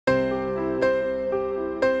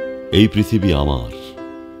এই পৃথিবী আমার,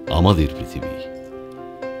 আমাদের পৃথিবী।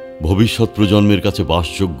 ভবিষ্যৎ প্রজন্মের কাছে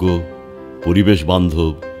বাসযোগ্য, পরিবেশ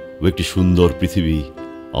বান্ধব ও একটি সুন্দর পৃথিবী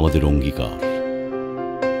আমাদের অঙ্গীকার।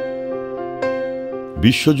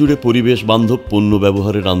 বিশ্বজুড়ে পরিবেশ বান্ধব পণ্য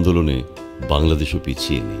ব্যবহারের আন্দোলনে বাংলাদেশও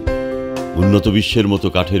পিছিয়ে নেই। উন্নত বিশ্বের মতো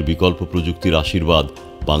কাঠের বিকল্প প্রযুক্তির আশীর্বাদ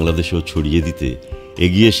বাংলাদেশেও ছড়িয়ে দিতে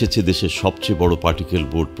এগিয়ে এসেছে দেশের সবচেয়ে বড় পার্টিকেল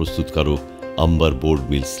বোর্ড প্রস্তুতকারক amber board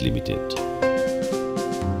mills limited.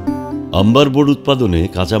 Amber board উৎপাদনে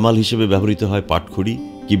কাঁচামাল হিসেবে ব্যবহৃত হয় পাটখড়ি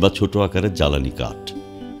কিংবা ছোট আকারের জ্বালানি কাঠ।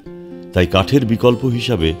 তাই কাঠের বিকল্প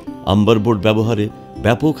হিসাবে আম্বার বোর্ড ব্যবহারে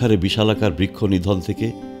ব্যাপক হারে বিশালাকার বৃক্ষ নিধন থেকে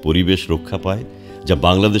পরিবেশ রক্ষা পায়, যা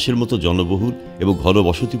বাংলাদেশের মতো জনবহুল এবং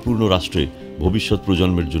ঘনবসতিপূর্ণ রাষ্ট্রে ভবিষ্যৎ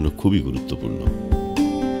প্রজন্মের জন্য খুবই গুরুত্বপূর্ণ।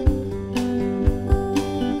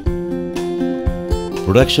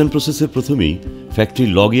 প্রোডাকশন প্রসেসের প্রথমেই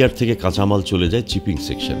ফ্যাক্টরির লগ ইয়ার্ড থেকে কাঁচামাল চলে যায় চিপিং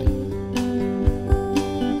সেকশনে।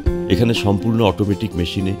 এখানে সম্পূর্ণ অটোমেটিক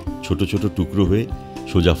মেশিনে ছোট ছোট টুকরো হয়ে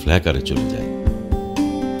সোজা ফ্ল্যাকারে চলে যায়।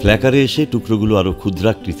 ফ্ল্যাকারে এসে টুকরোগুলো আরো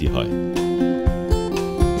ক্ষুদ্রাকৃতি হয়।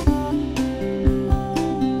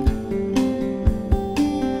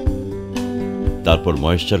 তারপর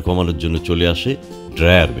ময়েশ্চার কমানোর জন্য চলে আসে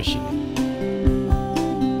ড্রায়ার মেশিনে।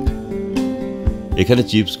 এখানে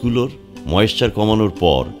চিপসগুলোর ময়েশ্চার কমানোর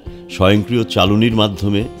পর স্বয়ংক্রিয় চালুনির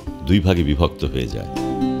মাধ্যমে দুই ভাগে বিভক্ত হয়ে যায়।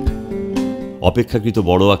 অপেক্ষাকৃত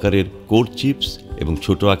বড় আকারের কোর চিপস এবং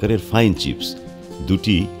ছোট আকারের ফাইন চিপস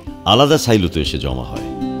দুটি আলাদা সাইলোতে এসে জমা হয়।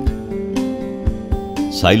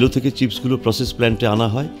 সাইলো থেকে চিপসগুলো প্রসেস প্ল্যান্টে আনা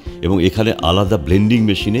হয় এবং এখানে আলাদা ব্লেন্ডিং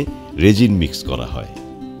মেশিনে রেজিন মিক্স করা হয়।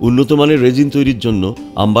 উন্নত মানের রেজিন তৈরির জন্য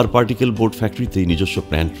আম্বার পার্টিকেল বোর্ড ফ্যাক্টরিতেই নিজস্ব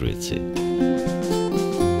প্ল্যান্ট রয়েছে।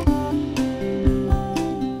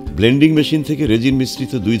 ব্লেন্ডিং মেশিন থেকে রেজিন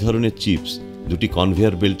মিশ্রিত দুই ধরনের চিপস দুটি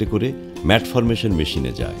কনভেয়ার বেল্টে করে ম্যাট ফরমেশন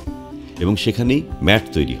মেশিনে যায় এবং সেখানেই ম্যাট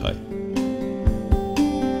তৈরি হয়।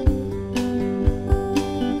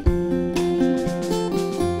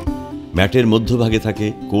 ম্যাটের মধ্যভাগে থাকে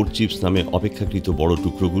কোর চিপস নামে অপেক্ষাকৃত বড়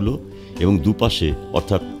টুকরোগুলো এবং দুপাশে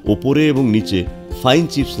অর্থাৎ ওপরে এবং নিচে ফাইন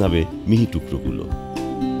চিপস নামে মিহি টুকরোগুলো।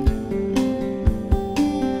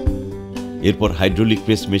 এরপর হাইড্রোলিক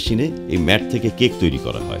প্রেস মেশিনে এই ম্যাট থেকে কেক তৈরি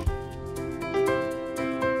করা হয়।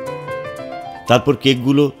 তারপর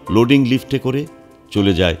কেকগুলো লোডিং লিফটে করে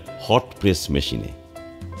চলে যায় হট প্রেস মেশিনে।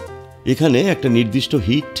 এখানে একটা নির্দিষ্ট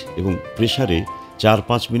হিট এবং প্রেসারে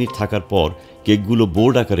 4-5 মিনিট থাকার পর কেকগুলো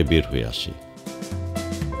বোর্ড আকারে বের হয়ে আসে।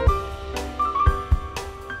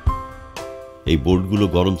 এই বোর্ডগুলো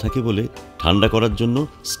গরম থাকে বলে ঠান্ডা করার জন্য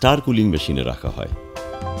স্টার কুলিং মেশিনে রাখা হয়।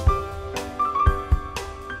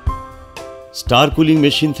 স্টার কুলিং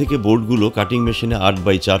মেশিন থেকে বোর্ডগুলো কাটিং মেশিনে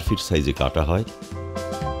 8x4 ফিট সাইজে কাটা হয়।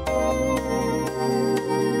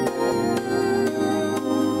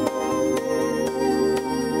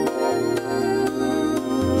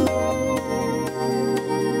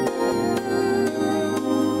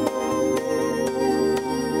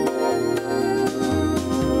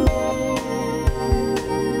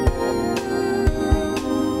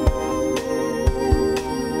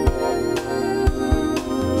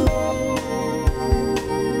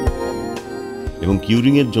 এবং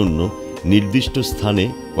কিউরিংয়ের জন্য নির্দিষ্ট স্থানে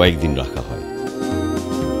কয়েকদিন রাখা হয়।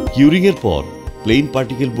 কিউরিংয়ের পর প্লেন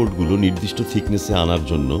পার্টিকেল বোর্ডগুলো নির্দিষ্ট থিকনেসে আনার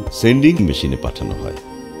জন্য সেন্ডিং মেশিনে পাঠানো হয়।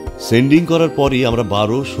 সেন্ডিং করার পরই আমরা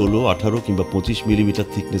 12, 16, 18 কিংবা 25 মিলিমিটার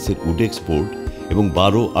থিকনেসের উডেক্স বোর্ড এবং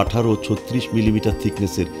 12, 18, 36 মিলিমিটার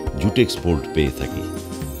থিকনেসের জুটেক্স বোর্ড পেয়ে থাকি।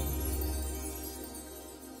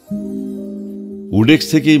 উডেক্স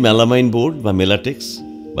থেকেই মেলামাইন বোর্ড বা মেলাটেক্স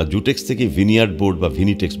বা জুটেক্স থেকে ভিনিয়ার্ড বোর্ড বা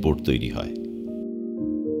ভিনিটেক্স বোর্ড তৈরি হয়।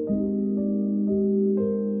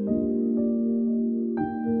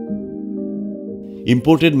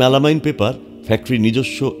 ইম্পোর্টেড মেলামাইন পেপার ফ্যাক্টরির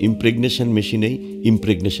নিজস্ব ইমপ্রেগনেশন মেশিনেই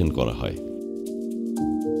ইমপ্রেগনেশন করা হয়।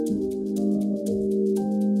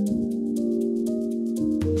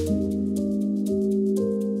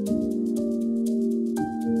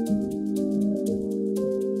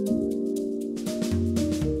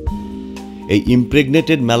 এই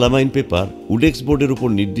ইমপ্রেগনেটেড মেলামাইন পেপার উডেক্স বোর্ডের উপর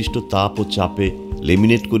নির্দিষ্ট তাপ ও চাপে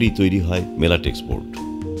লেমিনেট করেই তৈরি হয় মেলাটেক্স বোর্ড।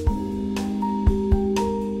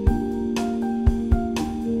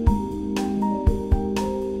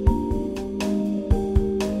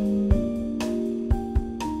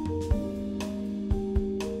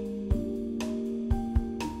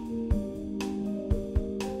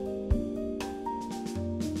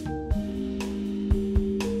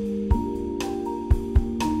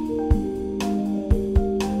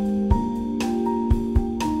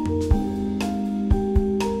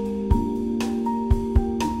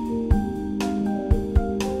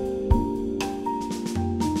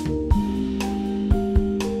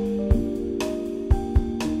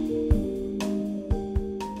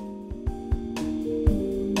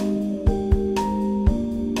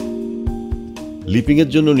 লিপিংয়ের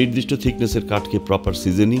জন্য নির্দিষ্ট থিকনেসের কাঠকে প্রপার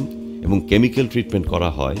সিজনিং এবং কেমিক্যাল ট্রিটমেন্ট করা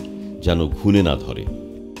হয় যেন ঘুনে না ধরে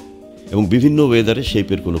এবং বিভিন্ন ওয়েদারে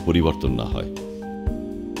শেপের কোনো পরিবর্তন না হয়।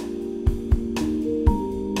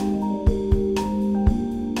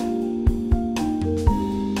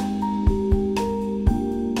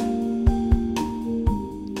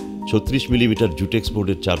 ছত্রিশ মিলিমিটার জুটেক্স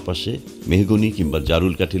বোর্ডের চারপাশে মেহগনি কিংবা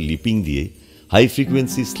জারুল কাঠের লিপিং দিয়ে হাই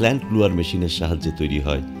ফ্রিকোয়েন্সি স্ল্যান্ট গ্লুয়ার মেশিনের সাহায্যে তৈরি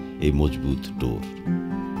হয় এই মজবুত ডোর।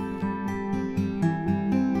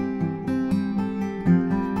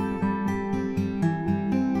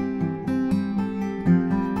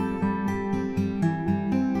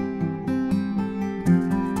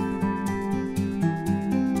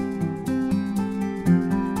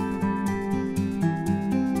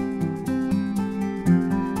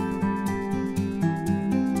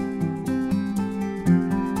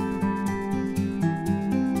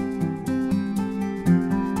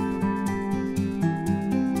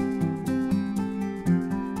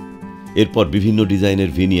 এরপর বিভিন্ন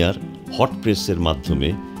ডিজাইনের ভিনিয়ার হট প্রেসের মাধ্যমে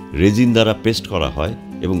রেজিন দ্বারা পেস্ট করা হয়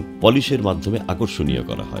এবং পলিশের মাধ্যমে আকর্ষণীয়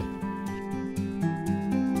করা হয়।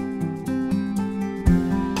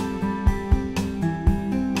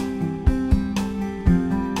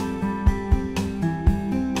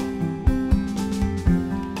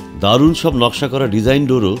 দারুণ সব নকশা করা ডিজাইন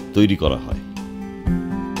ডোরও তৈরি করা হয়।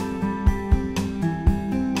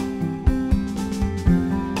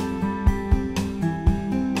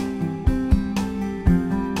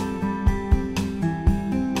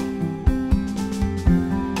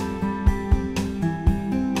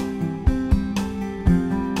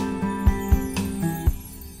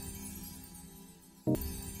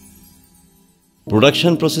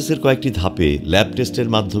 প্রোডাকশন প্রসেসের কয়েকটি ধাপে ল্যাব টেস্টের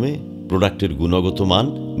মাধ্যমে প্রোডাক্টের গুণগত মান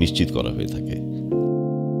নিশ্চিত করা হয়ে থাকে।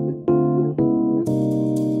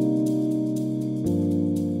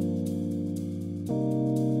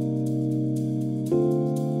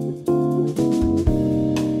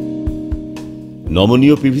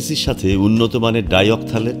 নমনীয় পিভিসির সাথে উন্নত মানের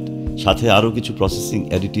ডাইঅক্থালেট সাথে আরও কিছু প্রসেসিং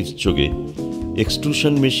অ্যাডিটিভস যোগে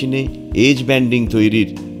এক্সট্রুশন মেশিনে এজ ব্যান্ডিং তৈরির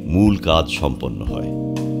মূল কাজ সম্পন্ন হয়।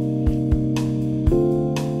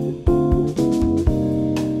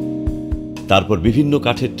 তারপর বিভিন্ন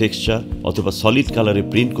কাঠের টেক্সচার অথবা সলিড কালারে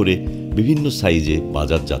প্রিন্ট করে বিভিন্ন সাইজে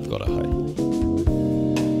বাজারজাত করা হয়।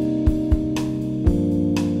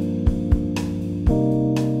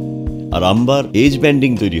 আর আম্বার এজ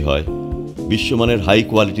ব্যান্ডিং তৈরি হয় বিশ্বমানের হাই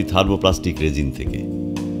কোয়ালিটি থার্মোপ্লাস্টিক রেজিন থেকে।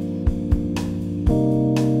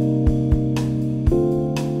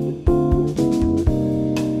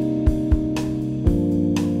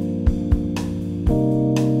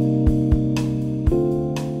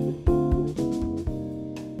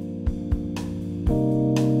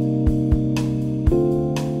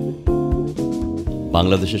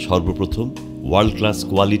 বাংলাদেশে সর্বপ্রথম ওয়ার্ল্ড ক্লাস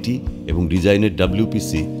কোয়ালিটি এবং ডিজাইনের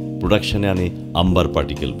WPC প্রোডাকশনে আনে আম্বার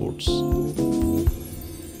পার্টিকেল বোর্ডস।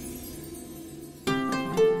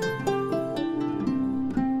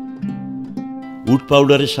 উড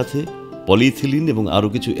পাউডারের সাথে পলিইথিলিন এবং আরও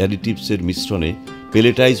কিছু অ্যাডিটিভসের মিশ্রণে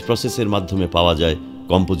পেলেটাইজ প্রসেসের মাধ্যমে পাওয়া যায়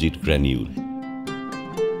কম্পোজিট গ্র্যানিউল।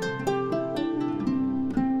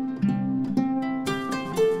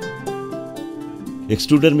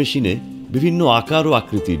 এক্সট্রুডার মেশিনে বিভিন্ন আকার ও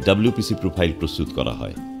আকৃতির WPC প্রোফাইল প্রস্তুত করা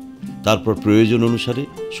হয়। তারপর প্রয়োজন অনুসারে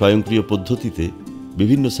স্বয়ংক্রিয় পদ্ধতিতে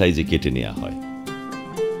বিভিন্ন সাইজে কেটে নেওয়া হয়।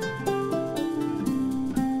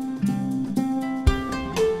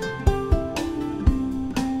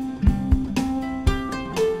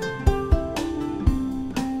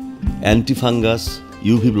 Antifungus,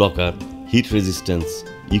 UV blocker, hit resistance,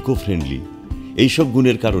 eco friendly এইসব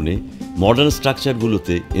গুণের কারণে মডার্ন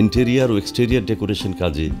স্ট্রাকচারগুলোতে ইন্টেরিয়ার ও এক্সটেরিয়ার ডেকোরেশন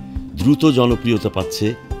কাজে দ্রুত জনপ্রিয়তা পাচ্ছে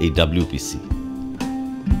এই WPC।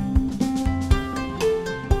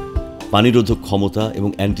 পানিরোধক ক্ষমতা এবং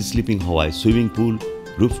অ্যান্টি স্লিপিং হওয়ায় সুইমিং পুল,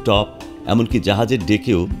 রুফটপ এমনকি জাহাজের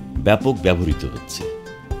ডেকেও ব্যাপক ব্যবহৃত হচ্ছে।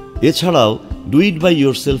 এছাড়াও ডু ইট বাই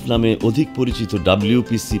ইয়োরসেলফ নামে অধিক পরিচিত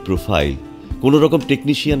WPC প্রোফাইল কোনো রকম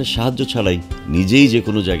টেকনিশিয়ানের সাহায্য ছাড়াই নিজেই যে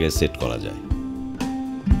কোনো জায়গায় সেট করা যায়।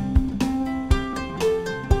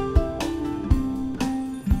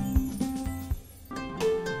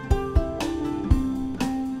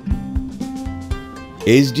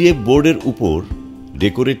 HDF বোর্ডের উপর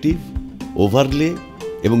ডেকোরেটিভ, ওভারলে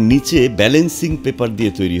এবং নিচে ব্যালেন্সিং পেপার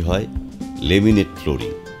দিয়ে তৈরি হয় লেমিনেট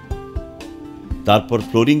ফ্লোরিং। তারপর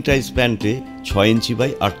ফ্লোরিং টাইলস প্যান্টে 6 ইঞ্চি বাই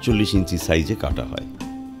 48 ইঞ্চি সাইজে কাটা হয়।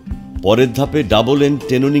 পরের ধাপে ডাবল এন্ড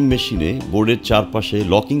টেননিং মেশিনে বোর্ডের চারপাশে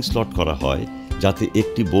লকিং স্লট করা হয় যাতে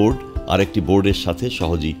একটি বোর্ড আরেকটি বোর্ডের সাথে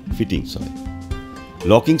সহজেই ফিটিংস হয়।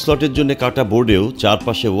 লকিং স্লটের জন্য কাটা বোর্ডেও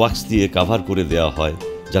চারপাশে ওয়াক্স দিয়ে কাভার করে দেওয়া হয়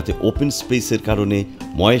যাতে ওপেন স্পেসের কারণে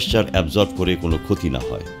ময়েশ্চার অ্যাবজর্ব করে কোনো ক্ষতি না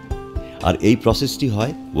হয়। আর এই প্রসেসটি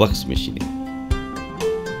হয় ওয়াক্স মেশিনে।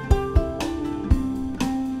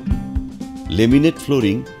 লেমিনেট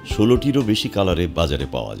ফ্লোরিং 16টিরও বেশি কালারে বাজারে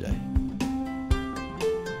পাওয়া যায়।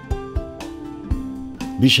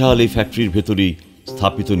 বিশাল এই ফ্যাক্টরির ভেতরেই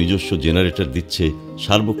স্থাপিত নিজস্ব জেনারেটর দিচ্ছে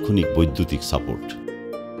সার্বক্ষণিক বৈদ্যুতিক সাপোর্ট।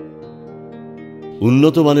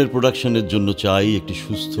 উন্নত মানের প্রোডাকশনের জন্য চাই একটি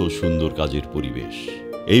সুস্থ সুন্দর কাজের পরিবেশ।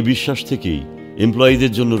 এই বিশ্বাস থেকেই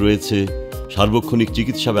এমপ্লয়িদের জন্য রয়েছে সার্বক্ষণিক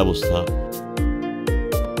চিকিৎসা ব্যবস্থা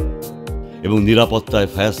এবং নিরাপত্তায়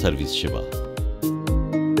ফায়ার সার্ভিস সেবা।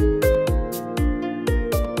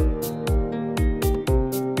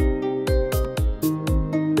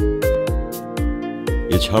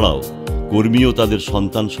 এছাড়াও কর্মী ও তাদের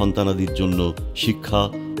সন্তান সন্তানাদির জন্য শিক্ষা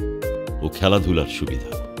ও খেলাধুলার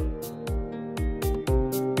সুবিধা।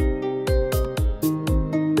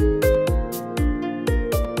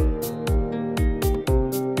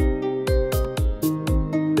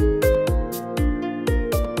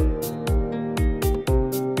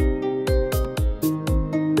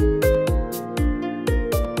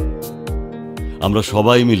 আমরা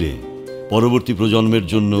সবাই মিলে পরবর্তী প্রজন্মের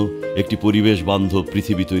জন্য একটি পরিবেশ বান্ধব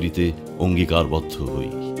পৃথিবী তৈরিতে অঙ্গীকারবদ্ধ হই।